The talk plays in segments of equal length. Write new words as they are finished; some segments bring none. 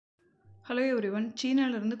Hello everyone.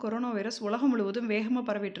 சீனாவிலிருந்து corona virus உலகம் முழுவதும் வேகமாக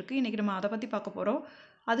பரவிட்டு இருக்கு. இன்றைக்கி நம்ம அதை பற்றி பார்க்க போகிறோம்.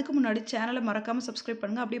 அதுக்கு முன்னாடி சேனலை மறக்காமல் சப்ஸ்கிரைப்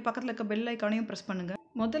பண்ணுங்கள். அப்படியே பக்கத்தில் இருக்க பெல் ஐக்கானையும் ப்ரெஸ் பண்ணுங்கள்.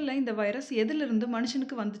 முதல்ல இந்த வைரஸ் எதிலிருந்து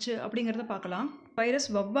மனுஷனுக்கு வந்துச்சு அப்படிங்கிறத பார்க்கலாம். வைரஸ்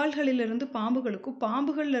வவ்வால்களிலிருந்து பாம்புகளுக்கும்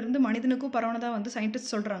பாம்புகளிலிருந்து மனிதனுக்கும் பரவனதாக வந்து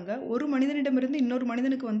சயின்டிஸ்ட் சொல்கிறாங்க. ஒரு மனிதனிடமிருந்து இன்னொரு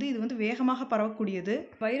மனிதனுக்கு இது வேகமாக பரவக்கூடியது.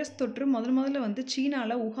 வைரஸ் தொற்று முதல்ல வந்து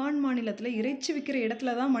சீனாவில் உஹான் மாநிலத்தில் இறைச்சி விற்கிற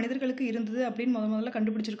இடத்துல தான் மனிதர்களுக்கு இருந்தது அப்படின்னு முதல்ல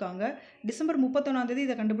கண்டுபிடிச்சிருக்காங்க. டிசம்பர் 31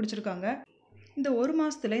 இதை கண்டுபிடிச்சிருக்காங்க. இந்த ஒரு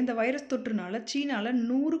மாதத்தில் இந்த வைரஸ் தொற்றுனால சீனாவில்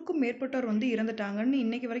 100க்கும் மேற்பட்டோர் வந்து இறந்துட்டாங்கன்னு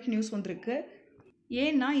இன்றைக்கி வரைக்கும் நியூஸ் வந்திருக்கு.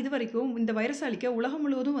 ஏன்னா இது வரைக்கும் இந்த வைரஸ் அழிக்க உலகம்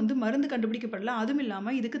முழுவதும் வந்து மருந்து கண்டுபிடிக்கப்படல. அதுவும்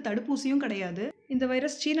இல்லாமல் இதுக்கு தடுப்பூசியும் கிடையாது. இந்த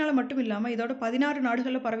வைரஸ் சீனாவில் மட்டும் இல்லாமல் இதோட 16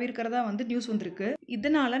 நாடுகளில் பரவி இருக்கிறதா வந்து நியூஸ் வந்திருக்கு.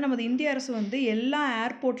 இதனால் நமது இந்திய அரசு வந்து எல்லா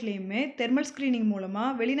ஏர்போர்ட்லேயுமே தெர்மல் ஸ்க்ரீனிங்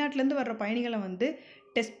மூலமாக வெளிநாட்டிலேருந்து வர்ற பயணிகளை வந்து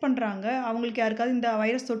டெஸ்ட் பண்ணுறாங்க. அவங்களுக்கு யாருக்காவது இந்த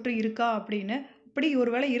வைரஸ் தொற்று இருக்கா அப்படின்னு. இப்படி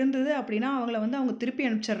ஒருவேளை இருந்தது அப்படின்னா அவங்கள வந்து அவங்க திருப்பி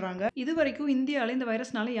அனுப்பிச்சிடுறாங்க. இது வரைக்கும் இந்தியாவில் இந்த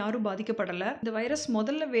வைரஸ்னால யாரும் பாதிக்கப்படலை. இந்த வைரஸ்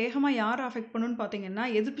முதல்ல வேகமாக யார் அஃபெக்ட் பண்ணுன்னு பார்த்தீங்கன்னா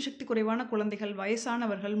எதிர்ப்பு சக்தி குறைவான குழந்தைகள்,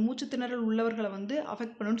 வயசானவர்கள், மூச்சு திணறல் உள்ளவர்களை வந்து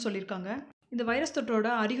அஃபெக்ட் பண்ணுன்னு சொல்லியிருக்காங்க. இந்த வைரஸ் தொற்றோட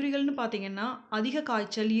அறிகுறிகள்னு பார்த்தீங்கன்னா அதிக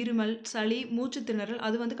காய்ச்சல், இருமல், சளி, மூச்சு திணறல்,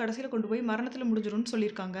 அது வந்து கடைசியில் கொண்டு போய் மரணத்தில் முடிஞ்சிடும்னு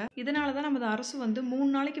சொல்லியிருக்காங்க. இதனால தான் நமது அரசு வந்து 3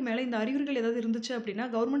 நாளைக்கு மேலே இந்த அறிகுறிகள் ஏதாவது இருந்துச்சு அப்படின்னா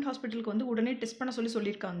கவர்மெண்ட் ஹாஸ்பிட்டலுக்கு வந்து உடனே டெஸ்ட் பண்ண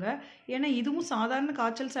சொல்லியிருக்காங்க. ஏன்னா இதுவும் சாதாரண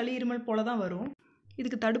காய்ச்சல், சளி, இருமல் போல தான் வரும்.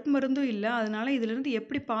 இதுக்கு தடுப்பு மருந்தும் இல்லை. அதனால இதிலிருந்து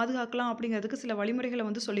எப்படி பாதுகாக்கலாம் அப்படிங்கிறதுக்கு சில வழிமுறைகளை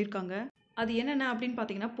வந்து சொல்லியிருக்காங்க. அது என்னென்ன அப்படின்னு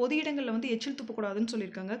பார்த்தீங்கன்னா பொது இடங்களில் வந்து எச்சில் துப்பக்கூடாதுன்னு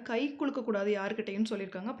சொல்லியிருக்காங்க. கை குலுக்கக்கூடாது யாருக்கிட்டையும்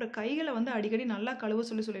சொல்லியிருக்காங்க. அப்புறம் கைகளை வந்து அடிக்கடி நல்லா கழுவ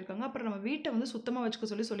சொல்லியிருக்காங்க. அப்புறம் நம்ம வீட்டை வந்து சுத்தமாக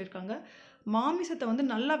வச்சுக்க சொல்லியிருக்காங்க. மாமிசத்தை வந்து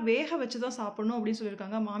நல்லா வேக வச்சு தான் சாப்பிடணும் அப்படின்னு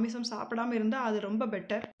சொல்லியிருக்காங்க. மாமிசம் சாப்பிடாமல் இருந்தால் அது ரொம்ப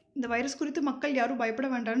பெட்டர். இந்த வைரஸ் குறித்து மக்கள் யாரும் பயப்பட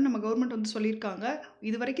வேண்டாம்னு நம்ம கவர்மெண்ட் வந்து சொல்லியிருக்காங்க.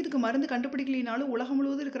 இது வரைக்கும் இதுக்கு மருந்து கண்டுபிடிக்கலினாலும் உலகம்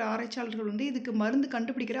முழுவதும் இருக்கிற ஆராய்ச்சியாளர்கள் வந்து இதுக்கு மருந்து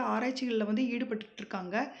கண்டுபிடிக்கிற ஆராய்ச்சிகளில் வந்து ஈடுபட்டு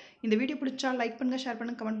இருக்காங்க. இந்த வீடியோ பிடிச்சா லைக் பண்ணுங்கள், ஷேர்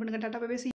பண்ணுங்கள், கமெண்ட் பண்ணுங்கள். Tata bye by.